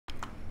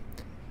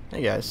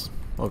Hey guys,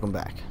 welcome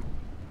back.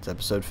 It's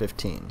episode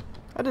 15.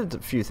 I did a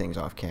few things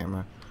off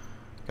camera.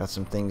 Got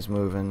some things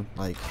moving,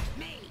 like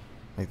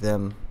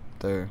them.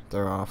 They're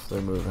off.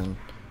 They're moving.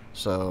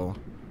 So,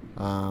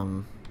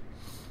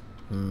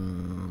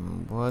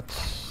 what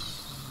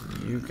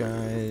you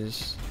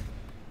guys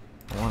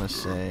want to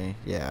say?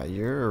 Yeah,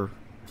 you're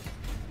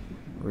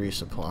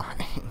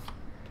resupplying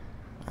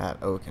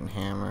at Oak and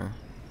Hammer.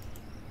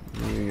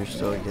 You're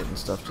still getting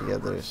stuff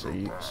together. So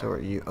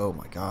are you. Oh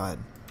my God.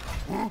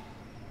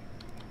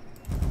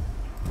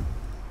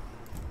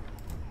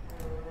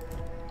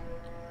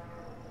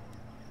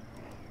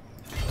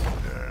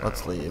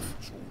 Let's leave.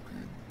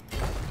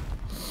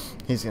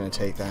 He's gonna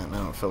take that, and I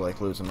don't feel like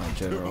losing my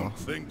general. I don't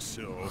think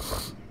so.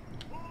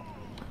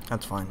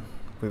 That's fine.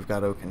 We've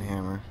got Oak and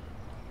Hammer.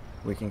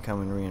 We can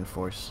come and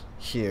reinforce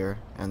here,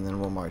 and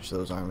then we'll march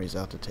those armies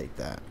out to take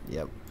that.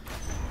 Yep.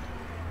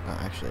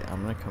 Actually,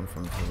 I'm gonna come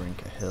from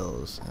Krunkmeier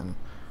Hills and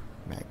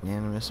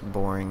magnanimous,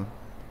 boring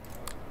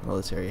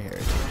military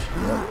heritage.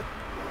 Yep.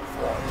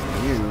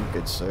 You,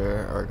 good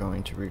sir, are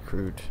going to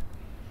recruit.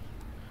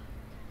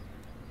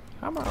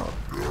 How about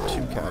 2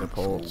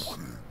 catapults?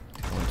 1,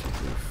 2,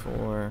 3,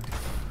 4.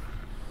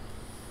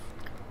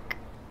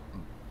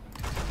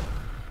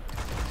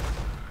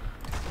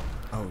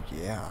 Oh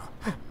yeah.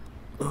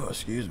 Oh,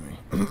 excuse me.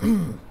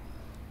 Oh,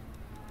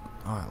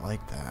 I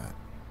like that.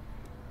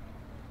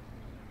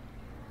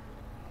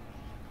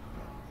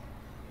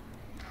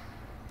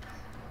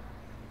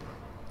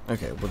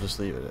 Okay, we'll just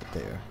leave it at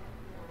there.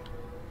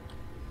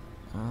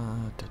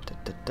 I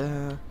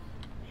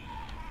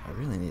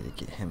really need to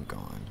get him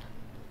going.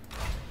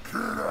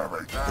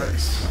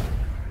 This.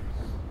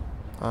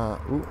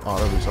 Ooh,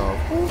 auto resolve.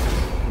 Ooh,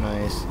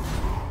 nice.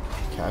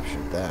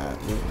 Captured that.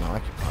 Ooh, now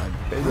occupied.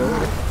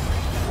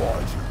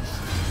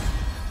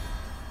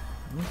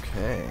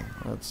 Okay,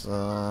 let's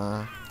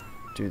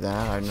do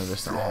that. I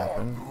noticed that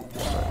happen.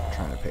 Start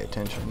trying to pay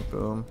attention.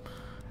 Boom.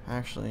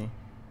 Actually,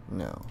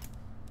 no.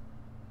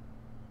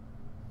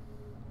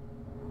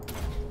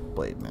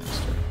 Blade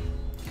Master.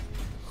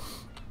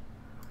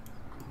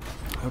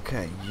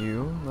 Okay,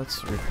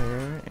 let's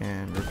repair,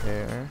 and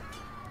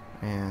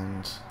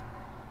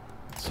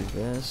let's do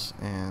this,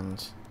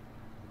 and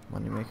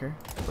moneymaker,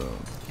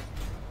 boom.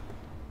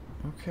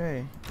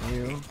 Okay,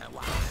 you.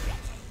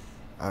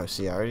 Oh,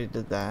 see, I already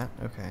did that.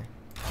 Okay,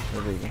 no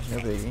biggie, no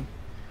biggie.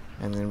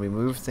 And then we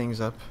move things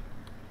up.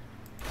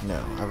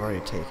 No, I've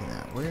already taken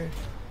that. Where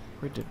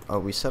did? Oh,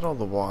 we set all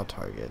the wall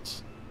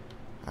targets.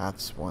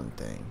 That's one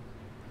thing.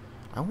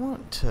 I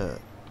want to.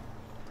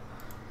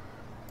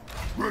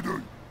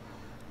 Ready.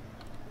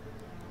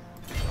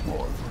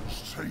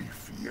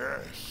 Safe,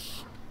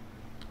 yes.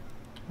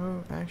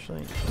 Oh,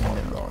 actually,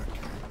 no.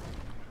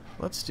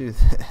 Let's do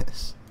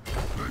this.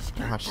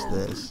 Watch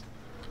this.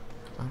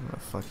 I'm gonna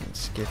fucking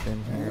skip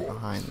in here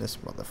behind this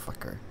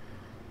motherfucker.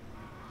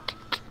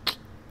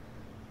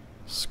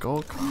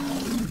 Skulk.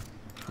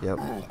 Yep.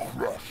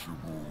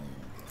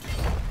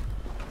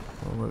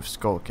 We'll move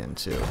Skulk in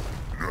too.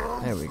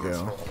 There we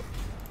go.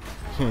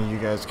 You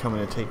guys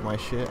coming to take my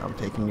shit? I'm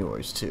taking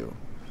yours too.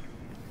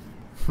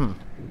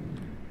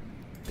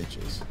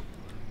 Bitches.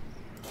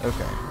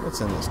 Okay,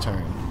 let's end this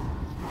turn.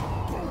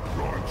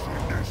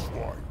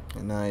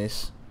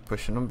 Nice.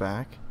 Pushing them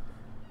back.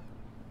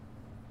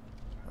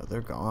 Oh, they're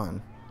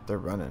gone. They're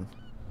running.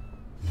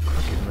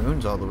 Fucking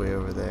moon's all the way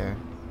over there.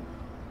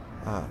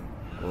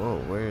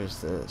 Whoa, where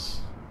is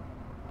this?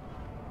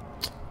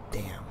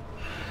 Damn.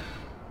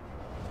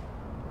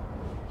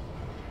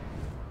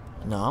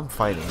 No, I'm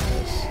fighting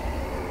this.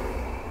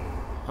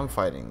 I'm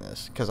fighting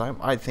this, because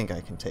I think I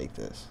can take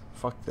this.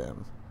 Fuck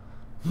them.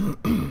 I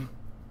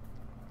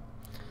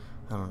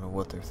don't know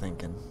what they're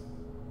thinking,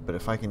 but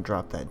if I can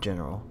drop that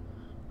general,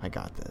 I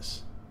got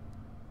this.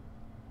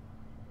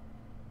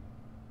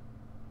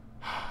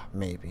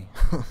 Maybe.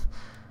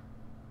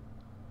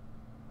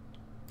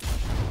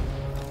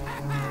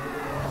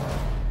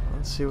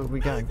 Let's see what we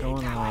got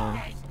going on.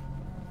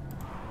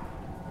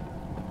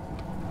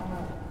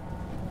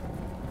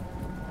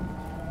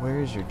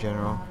 Where is your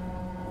general?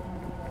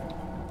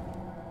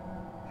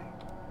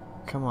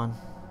 Come on.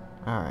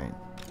 Alright.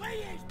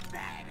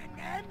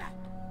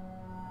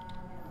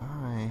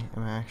 I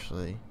am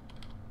actually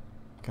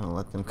gonna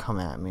let them come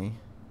at me.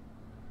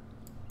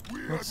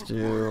 Let's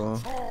do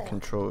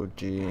Control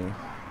G. I'm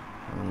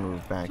gonna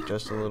move back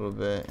just a little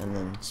bit and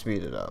then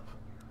speed it up.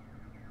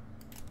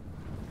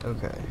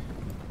 Okay.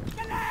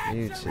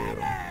 You two.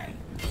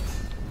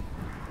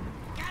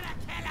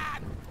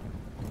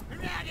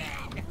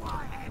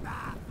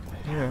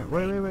 Here,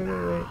 wait.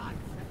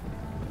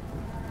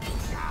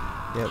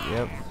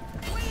 Yep.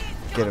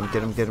 Get him.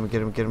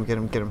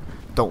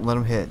 Don't let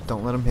him hit.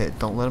 Don't let him hit.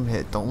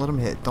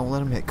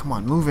 Come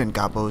on, move in,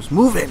 Gobos.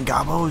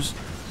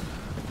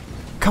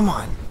 Come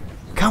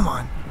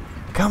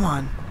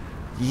on.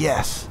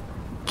 Yes.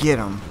 Get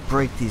him.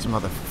 Break these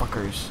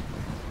motherfuckers.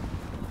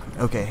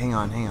 Okay, hang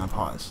on,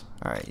 pause.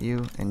 Alright,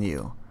 you and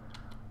you.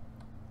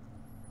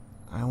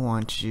 I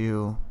want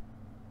you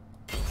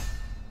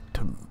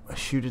to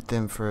shoot at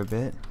them for a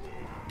bit.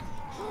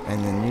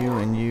 And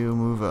then you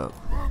move up.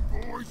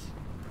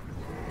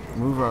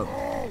 Move up.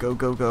 Go,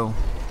 go, go.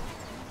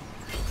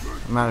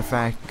 Matter of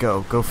fact,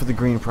 go. Go for the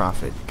green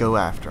prophet. Go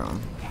after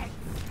him.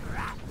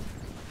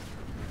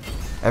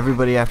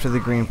 Everybody after the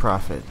green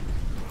prophet.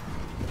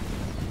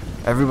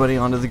 Everybody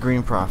onto the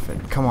green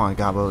prophet. Come on,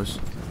 Gabos.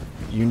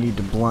 You need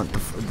to blunt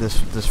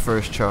this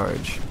first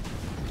charge.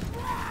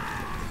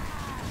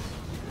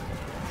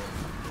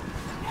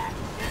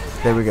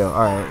 There we go.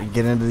 Alright,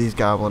 get into these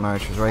goblin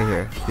archers right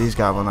here. These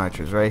goblin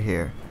archers right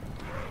here.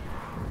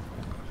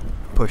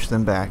 Push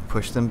them back,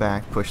 push them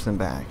back, push them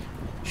back.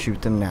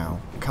 Shoot them now.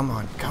 Come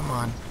on, come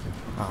on.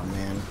 Oh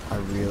man, I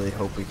really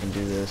hope we can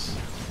do this.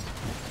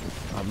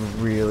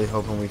 I'm really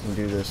hoping we can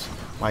do this.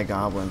 My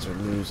goblins are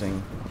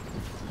losing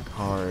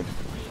hard.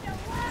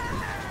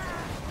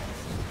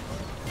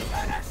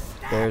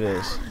 There it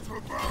is.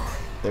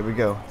 There we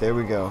go. There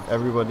we go.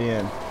 Everybody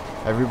in.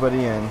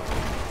 Everybody in.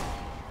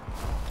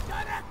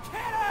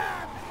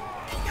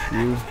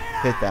 You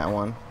hit that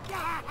one.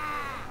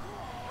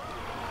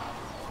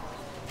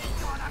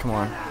 Come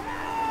on.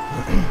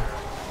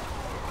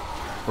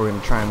 We're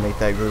gonna try and make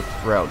that group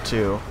route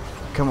too.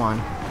 Come on.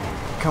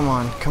 Come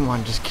on. Come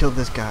on. Just kill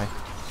this guy.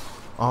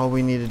 All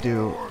we need to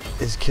do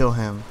is kill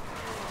him.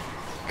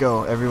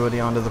 Go. Everybody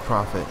onto the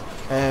prophet.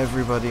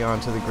 Everybody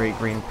onto the great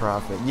green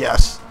prophet.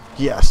 Yes.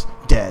 Yes.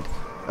 Dead.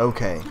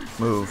 Okay.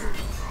 Move.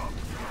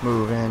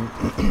 Move in.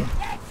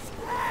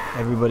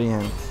 Everybody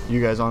in.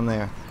 You guys on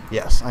there.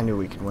 Yes. I knew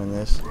we could win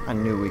this. I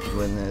knew we could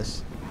win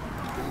this.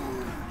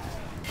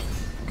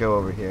 Go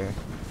over here.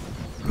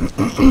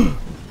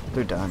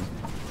 They're done.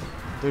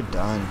 They're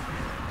done.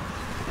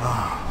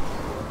 Oh.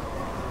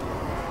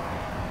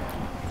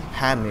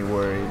 Had me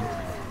worried.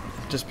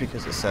 Just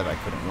because it said I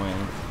couldn't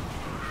win.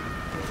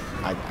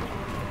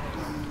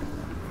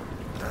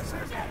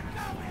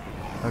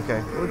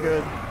 Okay, we're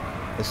good.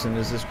 As soon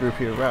as this group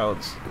here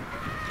routes.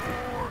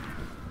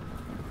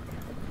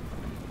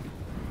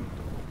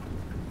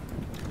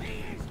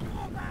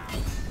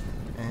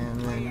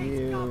 And then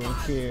you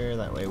here.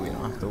 That way we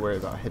don't have to worry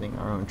about hitting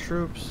our own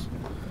troops.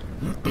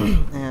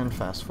 And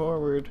fast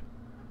forward.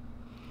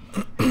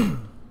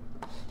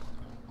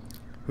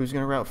 Who's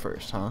gonna route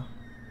first, huh?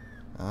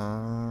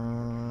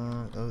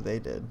 Oh, they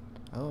did.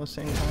 Oh,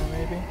 same time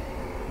maybe?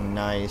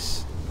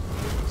 Nice.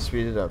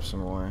 Speed it up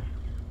some more.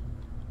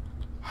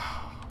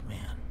 Oh,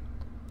 man.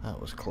 That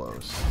was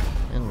close.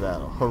 In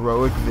battle.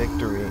 Heroic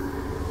victory.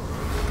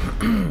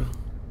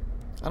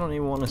 I don't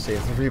even want to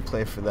save the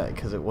replay for that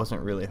because it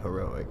wasn't really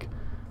heroic.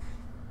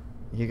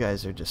 You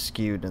guys are just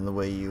skewed in the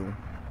way you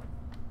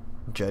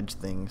judge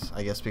things.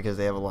 I guess because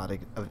they have a lot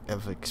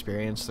of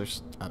experience.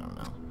 There's, I don't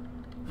know.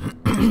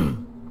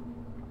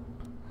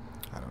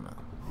 I don't know.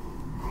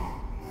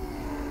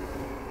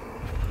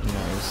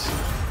 Nice.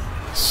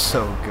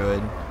 So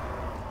good.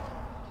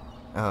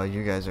 Oh,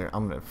 you guys are...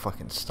 I'm gonna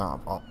fucking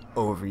stomp all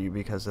over you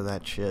because of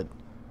that shit.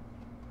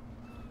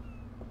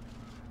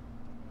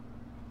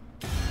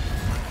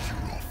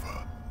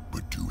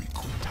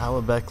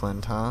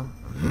 Talabekland, huh?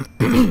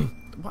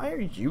 Why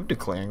are you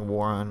declaring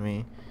war on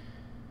me?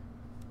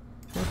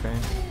 Okay.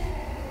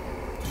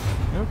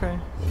 Okay.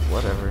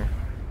 Whatever.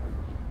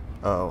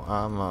 Oh,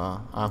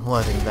 I'm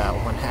letting that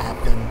one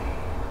happen.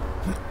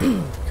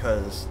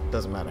 Because it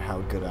doesn't matter how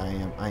good I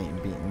am, I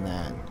ain't beating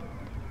that.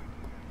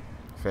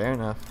 Fair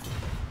enough.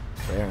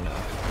 Fair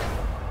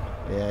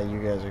enough. Yeah, you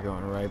guys are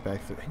going right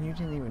back through. And you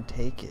didn't even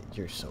take it.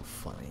 You're so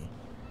funny.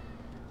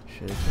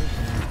 Should've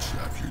taken it. Let's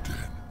have you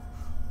then.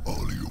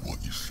 I'll hear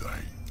what you say.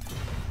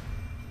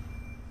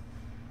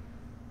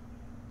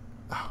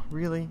 Oh,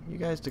 really? You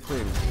guys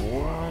declared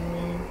war on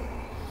me?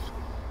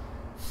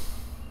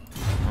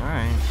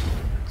 Alright.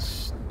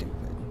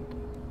 Stupid.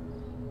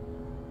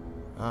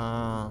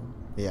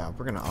 Yeah,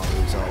 we're gonna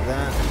auto-resolve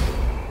that.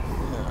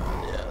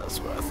 Yeah, that's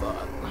what I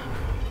thought.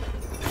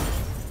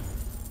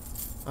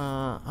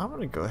 I'm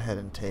gonna go ahead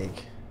and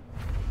take...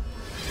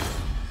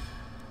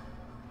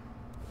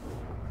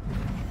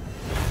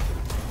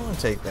 I'm gonna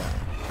take that.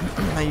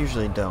 I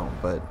usually don't,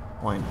 but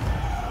why not?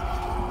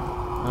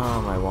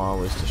 Oh, my wall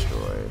was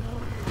destroyed.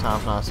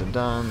 Top knots are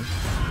done.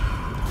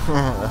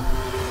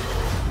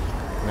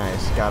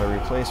 Nice, got a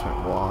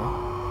replacement wall.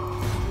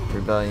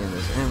 Rebellion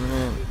is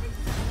imminent.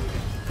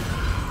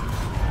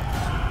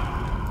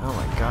 Oh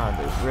my god,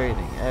 there's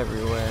raiding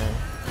everywhere.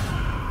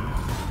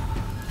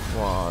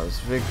 Walls,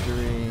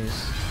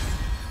 victories.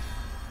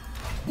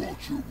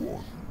 What you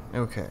want?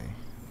 Okay,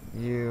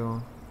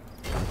 you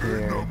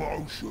here.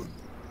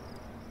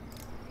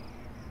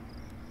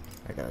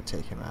 I gotta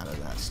take him out of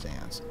that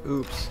stance.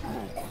 Oops.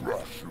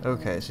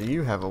 Okay, so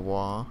you have a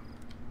wall.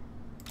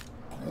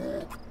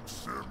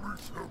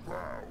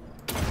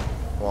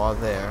 Wall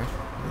there.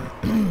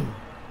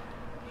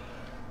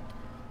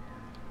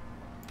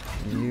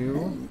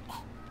 You.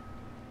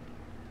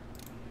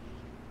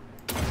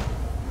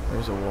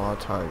 There's a wall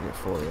target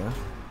for you.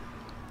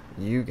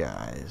 You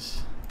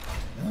guys.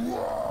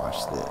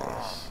 Watch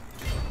this.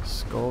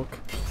 Skulk.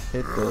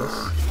 Hit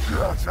this.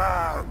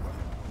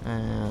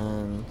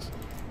 And...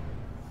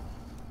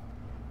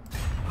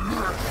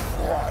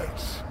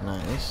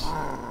 Nice.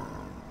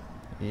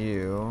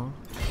 You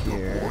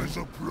here Boys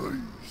are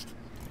pleased.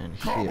 and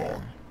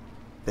here.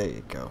 There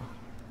you go.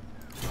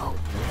 Oh,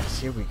 yes,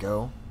 here we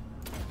go.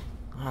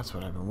 That's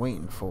what I've been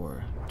waiting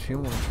for. 2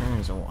 more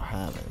turns and we'll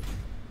have it.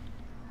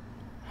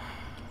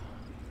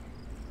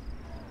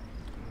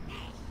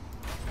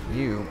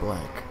 You,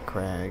 Black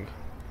Crag,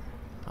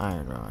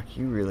 Iron Rock,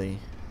 you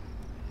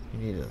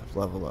need to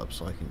level up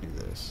so I can do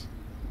this.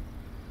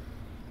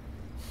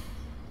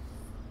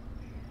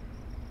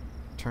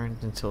 Turned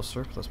until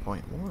surplus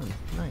point 1.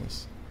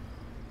 Nice.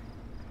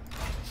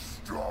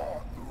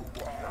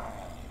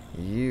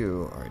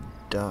 You are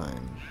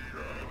done.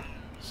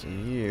 So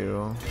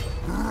you,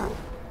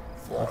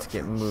 let's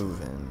get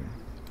moving.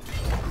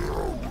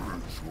 You're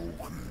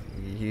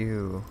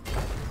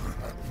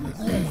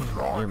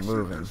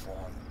moving.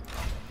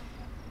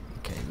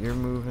 Okay, you're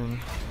moving.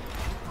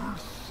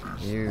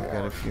 You've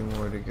got a few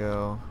more to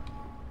go.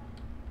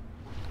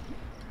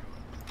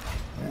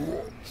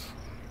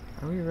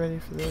 Are we ready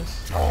for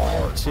this?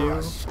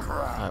 2?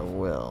 I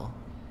will.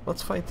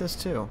 Let's fight this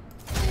too.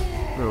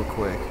 Real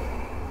quick.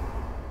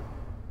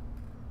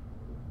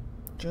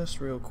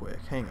 Just real quick.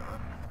 Hang on.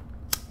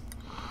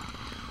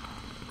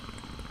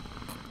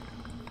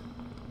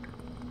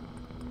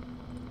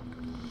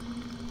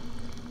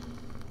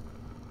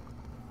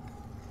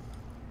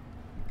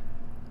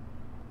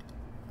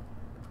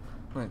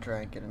 I'm gonna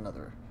try and get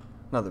another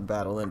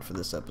battle in for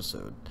this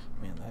episode.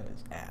 Man, that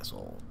is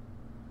asshole.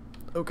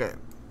 Okay.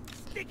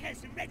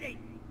 Ready.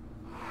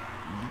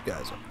 You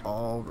guys are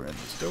all ready.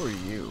 So are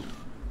you.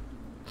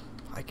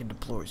 I can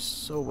deploy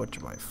so much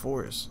of my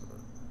force.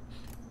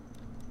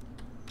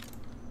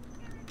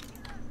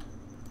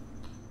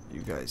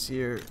 You guys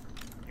here.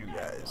 You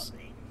guys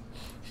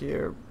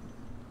here.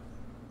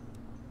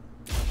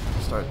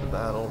 Start the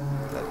battle.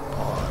 That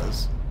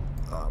pause.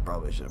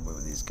 Probably should have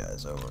moved these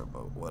guys over,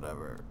 but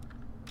whatever.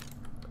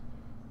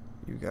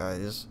 You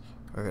guys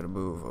are gonna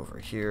move over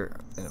here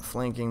in a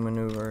flanking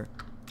maneuver,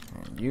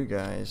 and you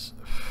guys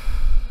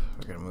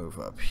are gonna move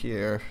up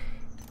here.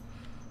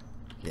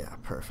 Yeah,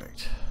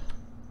 perfect.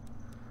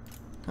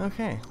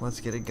 Okay,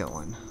 let's get it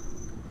going.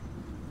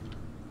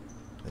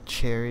 The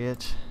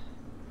chariot,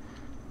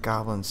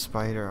 goblin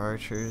spider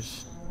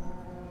archers.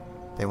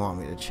 They want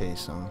me to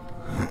chase them.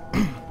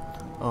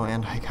 Oh,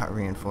 and I got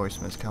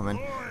reinforcements coming.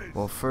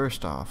 Well,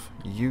 first off,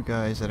 you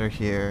guys that are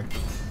here,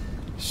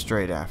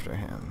 straight after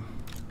him.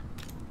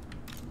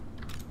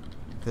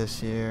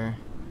 This here.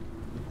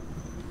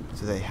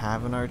 Do they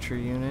have an archer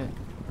unit?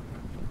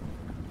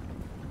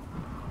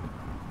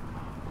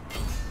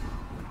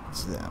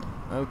 It's them.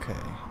 Okay.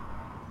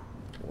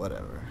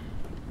 Whatever.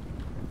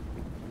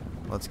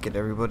 Let's get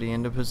everybody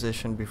into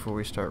position before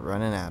we start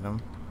running at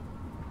them.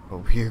 But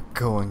we're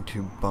going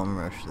to bum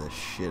rush the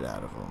shit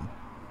out of them.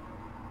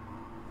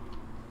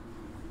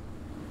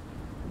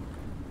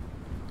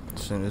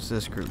 As soon as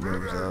this group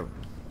moves up.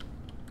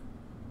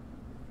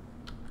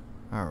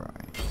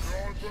 Alright.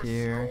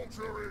 Here.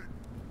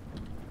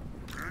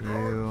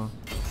 You.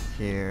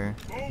 Here.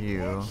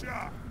 You.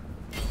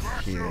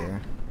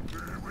 Here.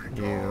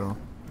 You.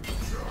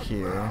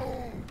 Here.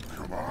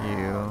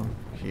 You.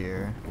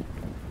 Here.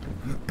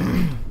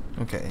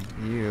 Okay,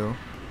 you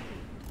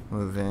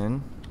move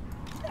in.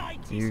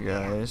 You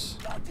guys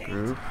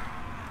group.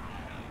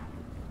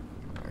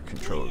 Or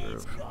control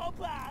group.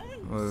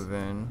 Move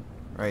in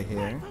right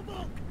here.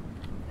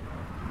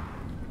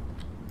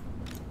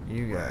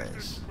 You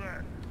guys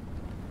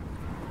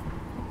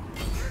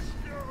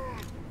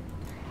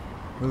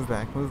move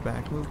back, move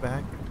back, move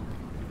back.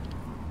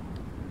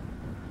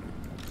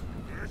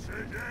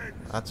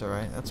 That's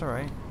alright, that's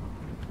alright.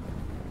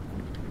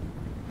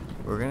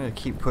 We're gonna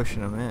keep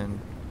pushing them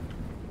in.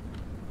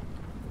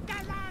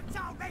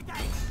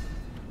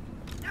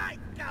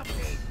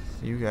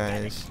 You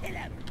guys.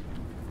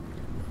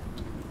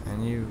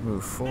 And you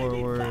move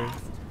forward.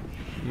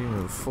 You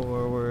move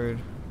forward.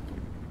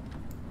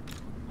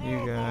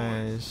 You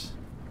guys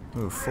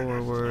move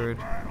forward.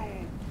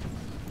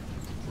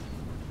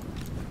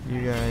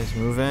 You guys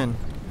move in.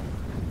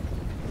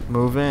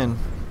 Move in.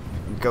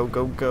 Go,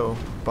 go, go.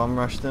 Bum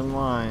rush them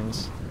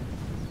lines.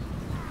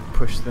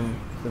 Push them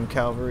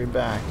cavalry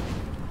back.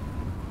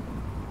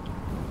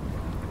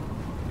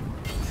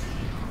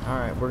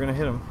 Alright, we're gonna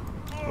hit them.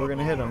 We're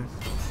gonna hit them.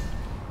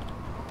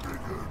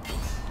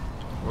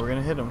 We're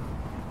gonna hit them.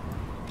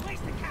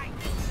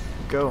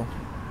 Go.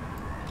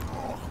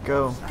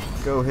 Go.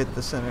 Go hit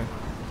the center.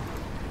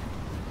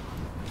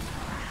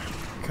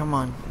 Come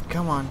on.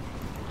 Come on.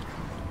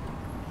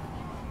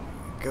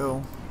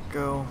 Go.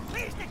 Go.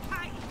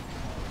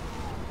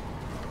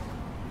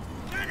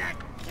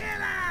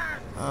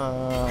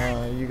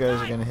 You guys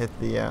are gonna hit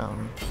the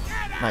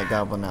Night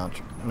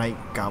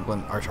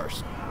Goblin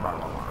Archers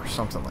or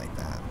something like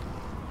that.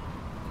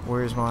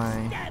 Where's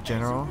my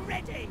general?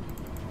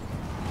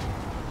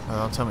 Oh,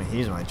 don't tell me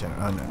he's my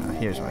general. Oh, no,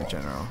 here's my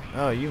general.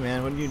 Oh, you,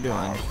 man, what are you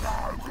doing?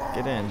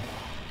 Get in.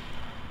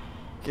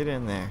 Get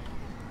in there.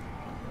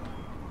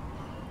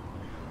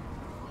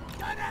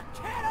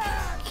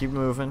 Keep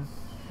moving.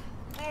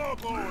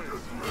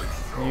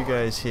 You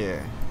guys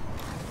here.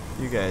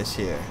 You guys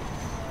here.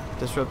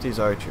 Disrupt these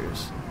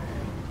archers.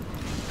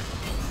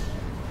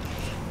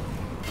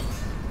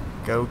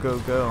 Go, go,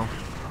 go.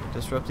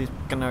 Disrupt these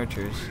fucking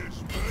archers.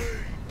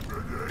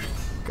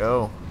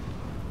 Go.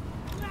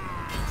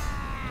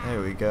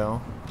 There we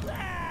go.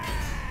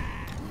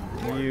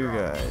 You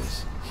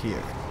guys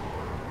here.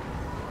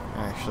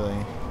 Actually,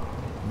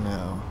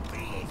 no.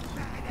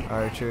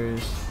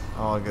 Archers,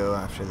 I'll go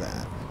after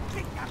that.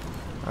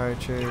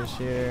 Archers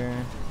here.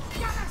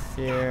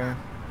 Here.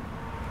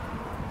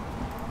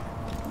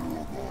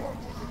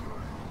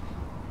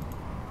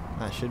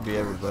 That should be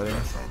everybody.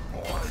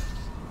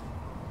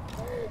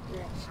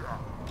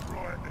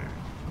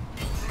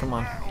 Come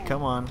on,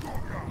 come on.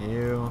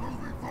 You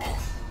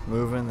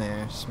move in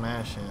there,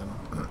 smash him.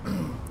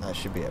 That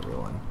should be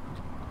everyone.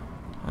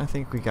 I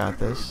think we got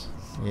this.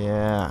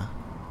 Yeah.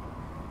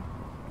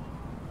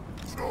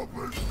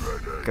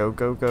 Go,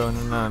 go, go.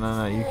 No, no, no,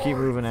 no. You keep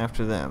moving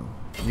after them.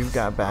 You've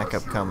got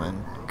backup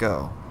coming.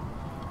 Go.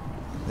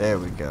 There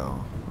we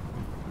go.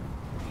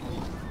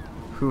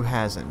 Who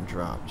hasn't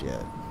dropped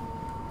yet?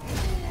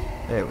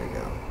 There we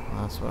go.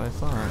 That's what I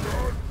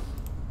thought.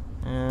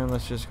 And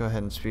let's just go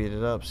ahead and speed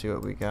it up, see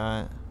what we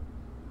got.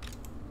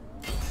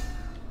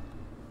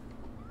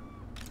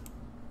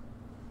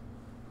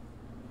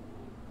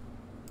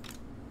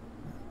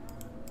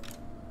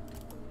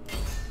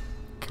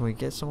 Can we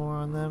get some more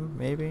on them?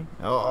 Maybe?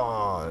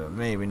 Oh,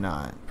 maybe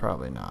not.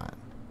 Probably not.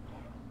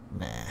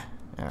 Nah.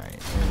 Alright,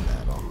 end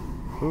battle.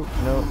 Oop,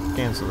 nope.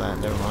 Cancel that.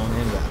 Never mind.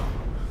 End battle.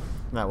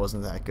 That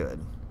wasn't that good.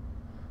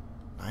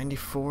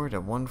 94 to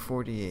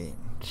 148.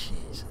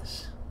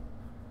 Jesus.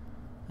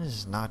 This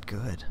is not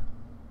good.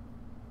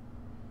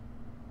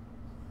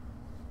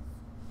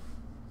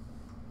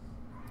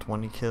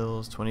 20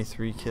 kills,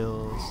 23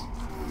 kills.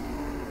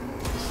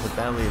 This is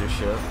bad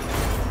leadership.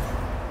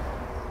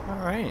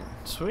 Alright,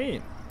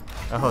 sweet.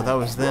 Oh, that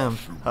was them.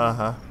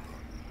 Haha.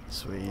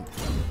 Sweet.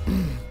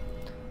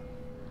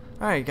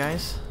 Alright,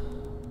 guys.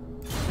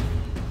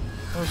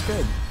 That was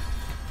good.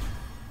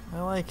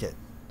 I like it.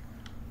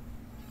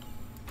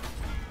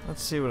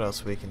 Let's see what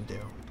else we can do.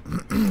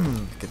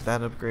 Get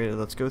that upgraded.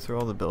 Let's go through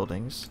all the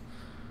buildings.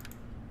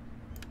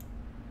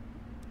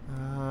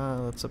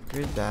 Let's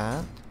upgrade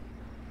that.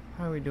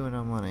 How are we doing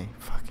on money?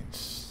 Fucking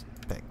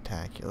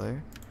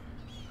spectacular.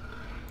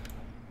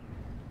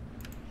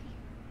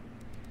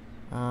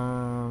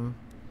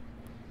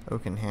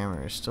 Oak and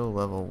Hammer is still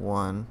level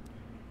 1.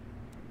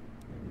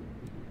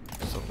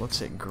 So let's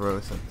hit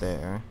growth up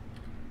there.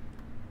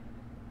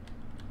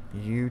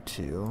 You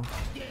two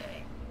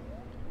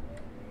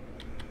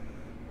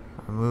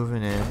are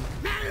moving in.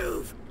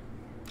 Move!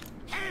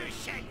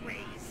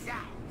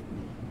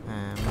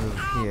 And move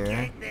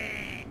here.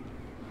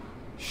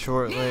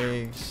 Short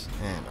legs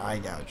and eye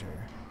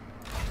gouger.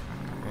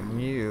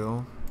 And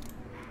you're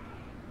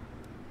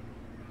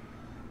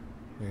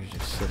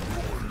just sitting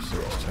there for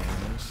 6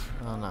 turns.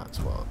 Well, not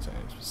 12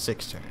 turns, but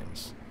 6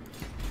 turns.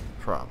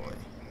 Probably.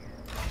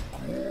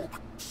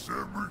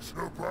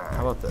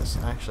 How about this?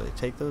 Actually,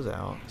 take those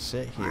out.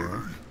 Sit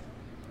here.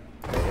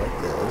 Go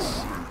like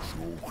this.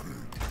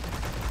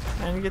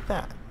 And you get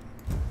that.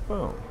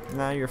 Boom.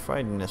 Now your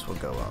fightingness will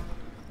go up.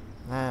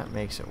 That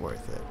makes it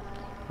worth it.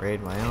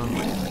 Raid my own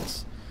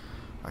lands.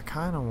 I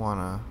kind of want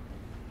to...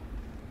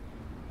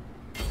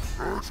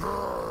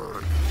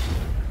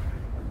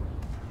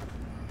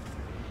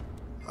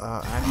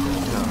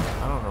 actually, no.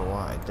 I don't know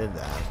why I did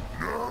that.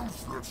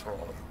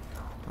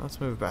 Let's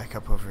move back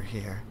up over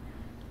here.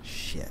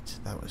 Shit,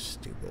 that was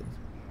stupid.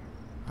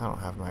 I don't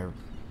have my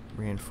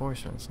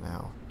reinforcements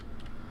now.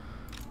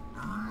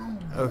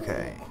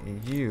 Okay,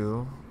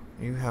 you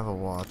have a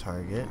wall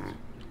target.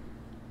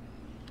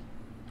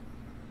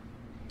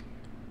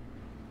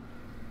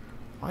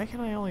 Why can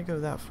I only go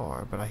that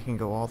far, but I can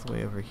go all the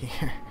way over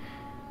here?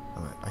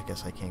 I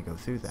guess I can't go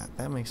through that.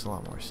 That makes a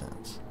lot more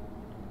sense.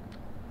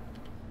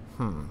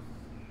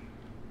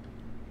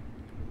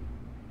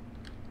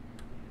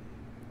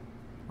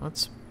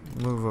 Let's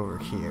move over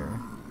here.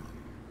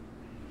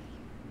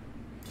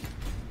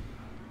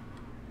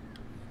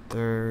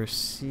 They're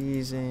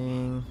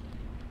seizing.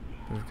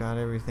 We've got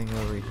everything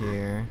over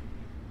here.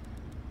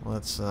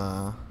 Let's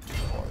hang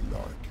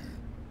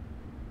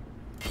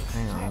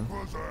on.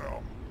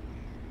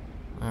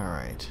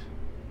 Alright.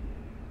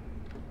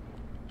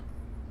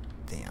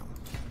 Damn.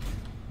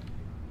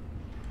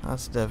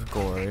 That's Dev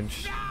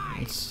Gorge.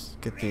 Let's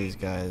get these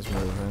guys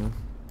moving.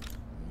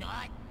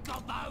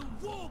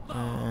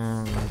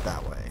 And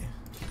that way.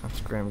 That's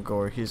Grim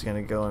Gore. He's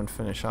gonna go and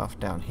finish off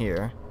down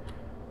here.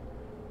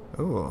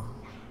 Ooh.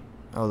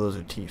 Oh, those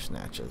are teeth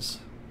snatches.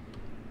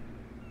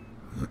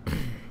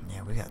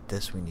 Yeah, we got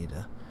this we need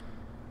to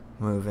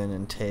move in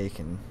and take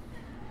and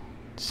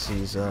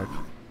seize up.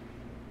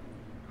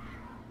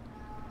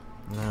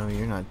 No,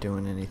 you're not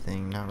doing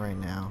anything. Not right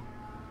now.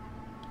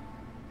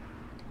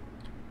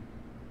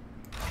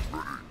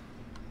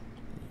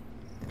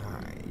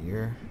 Alright,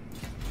 you're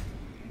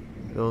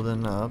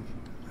building up.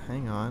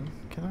 Hang on.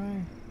 Can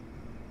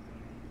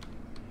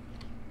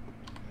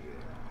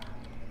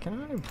Can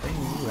I bring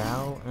you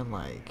out and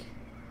like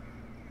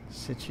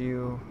sit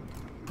you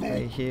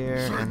right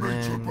here and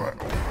then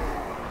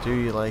do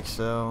you like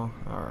so?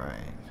 Alright.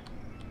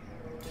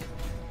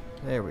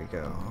 There we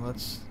go.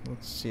 Let's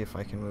see if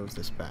I can move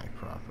this back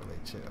properly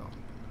too.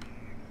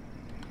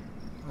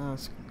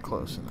 That's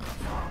close enough.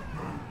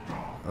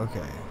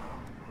 Okay.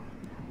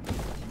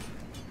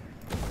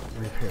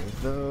 Repair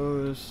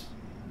those.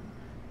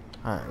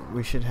 Alright,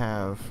 we should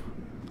have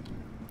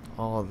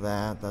all of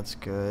that. That's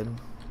good.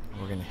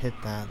 We're gonna hit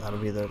that. That'll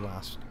be their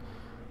last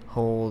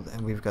hold,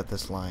 and we've got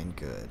this line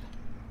good.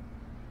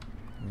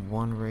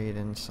 One raid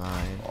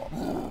inside.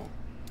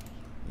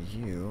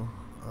 You.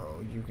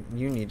 Oh,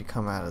 you need to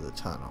come out of the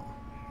tunnel.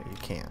 You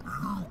can't.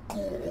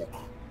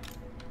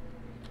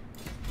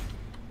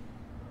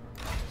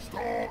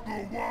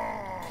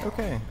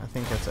 Okay, I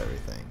think that's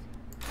everything.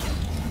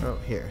 Oh,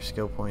 here,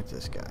 skill point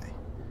this guy.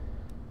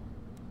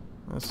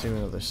 Let's do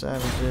another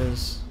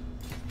savages.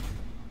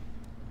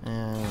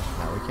 And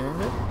now we can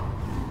end it?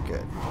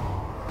 Good.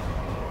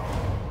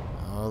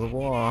 Oh, the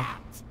wall.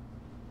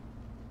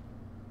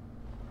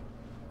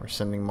 We're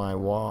sending my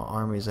wall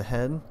armies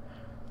ahead.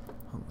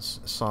 Let's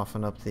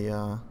soften up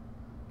the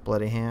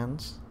bloody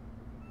hands.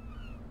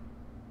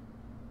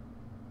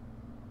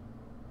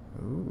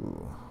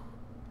 Ooh.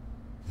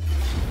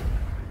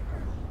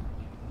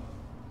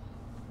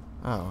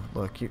 Oh,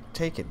 look, you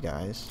take it,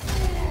 guys.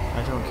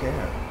 I don't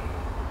care.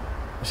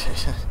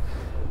 It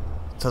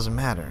doesn't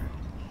matter.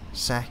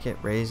 Sack it,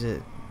 raise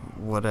it,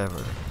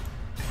 whatever.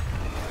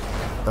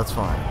 That's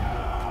fine.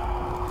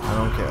 I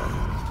don't care.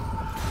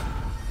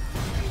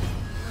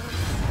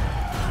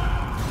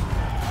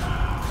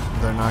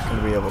 They're not going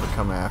to be able to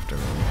come after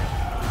me.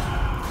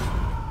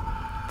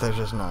 They're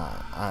just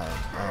not. I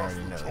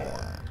already know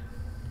that.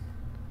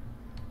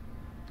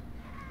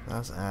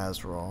 That's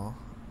Azrael.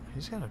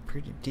 He's got a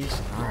pretty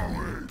decent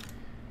army.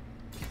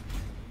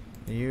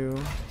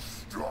 You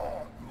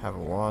have a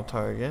wall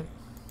target.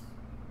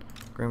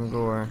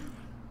 Grimgore,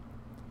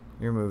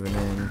 you're moving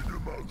in.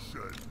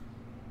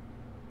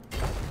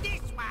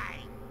 This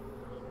way.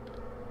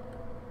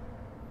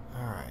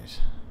 Alright.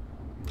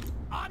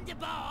 I'm the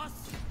boss.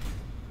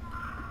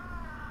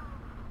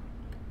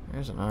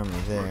 There's an army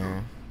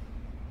there.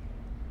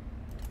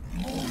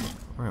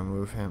 We're gonna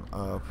move him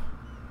up.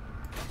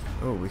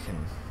 Oh, we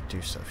can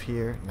do stuff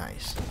here.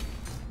 Nice.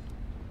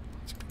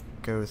 Let's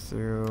go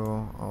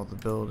through all the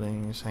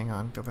buildings. Hang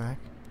on, go back.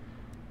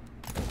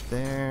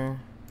 There.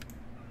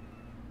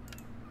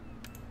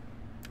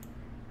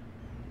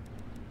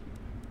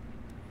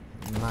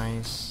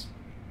 Nice.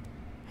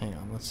 Hang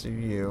on, let's do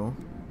you.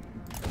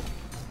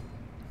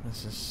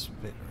 This is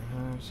spit.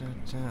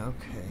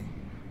 Okay.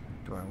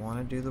 Do I want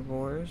to do the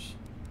boars?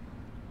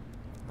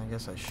 I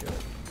guess I should.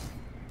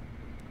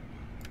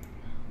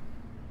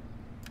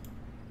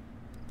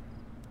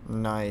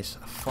 Nice.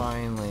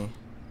 Finally.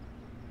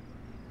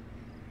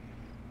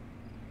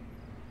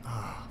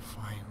 Ah,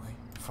 finally.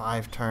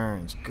 5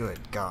 turns.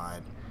 Good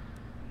God.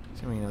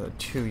 It's gonna be another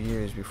 2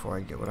 years before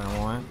I get what I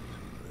want.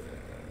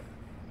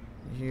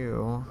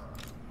 You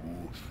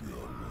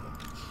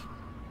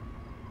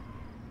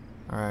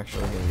are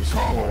actually gonna be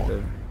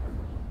supported.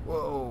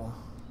 Whoa.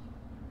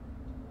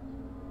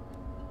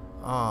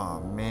 Oh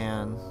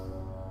man.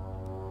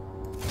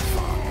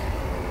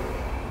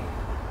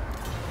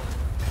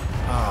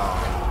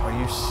 Oh, are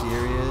you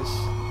serious?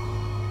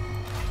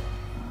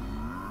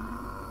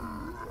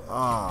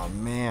 Oh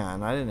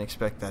man, I didn't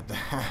expect that to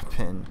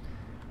happen.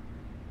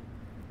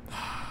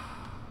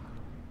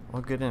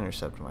 Well, good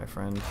intercept, my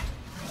friend.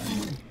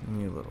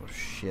 You little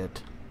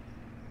shit.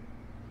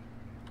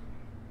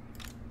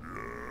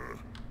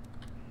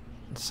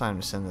 It's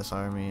time to send this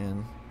army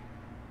in.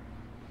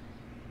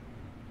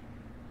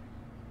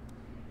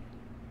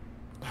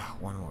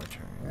 One more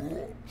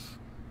turn.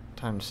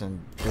 Time to send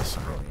this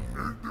army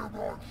in.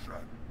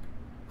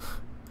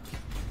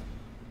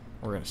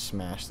 We're gonna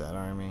smash that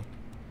army.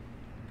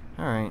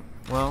 Alright,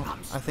 well,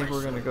 I think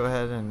we're gonna go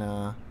ahead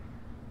and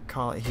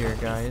call it here,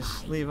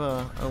 guys. Leave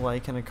a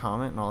like and a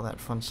comment and all that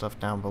fun stuff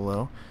down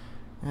below.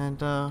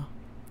 And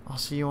I'll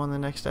see you on the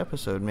next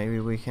episode. Maybe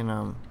we can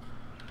I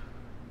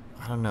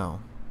don't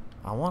know.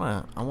 I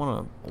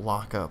wanna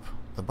lock up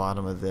the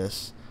bottom of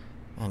this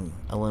and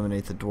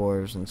eliminate the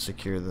dwarves and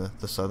secure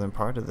the southern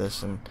part of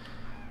this and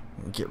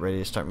get ready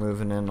to start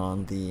moving in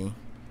on the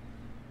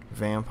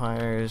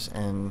vampires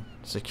and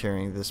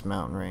securing this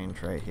mountain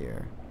range right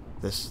here.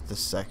 This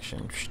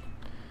section.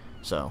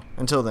 So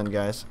until then,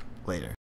 guys, later.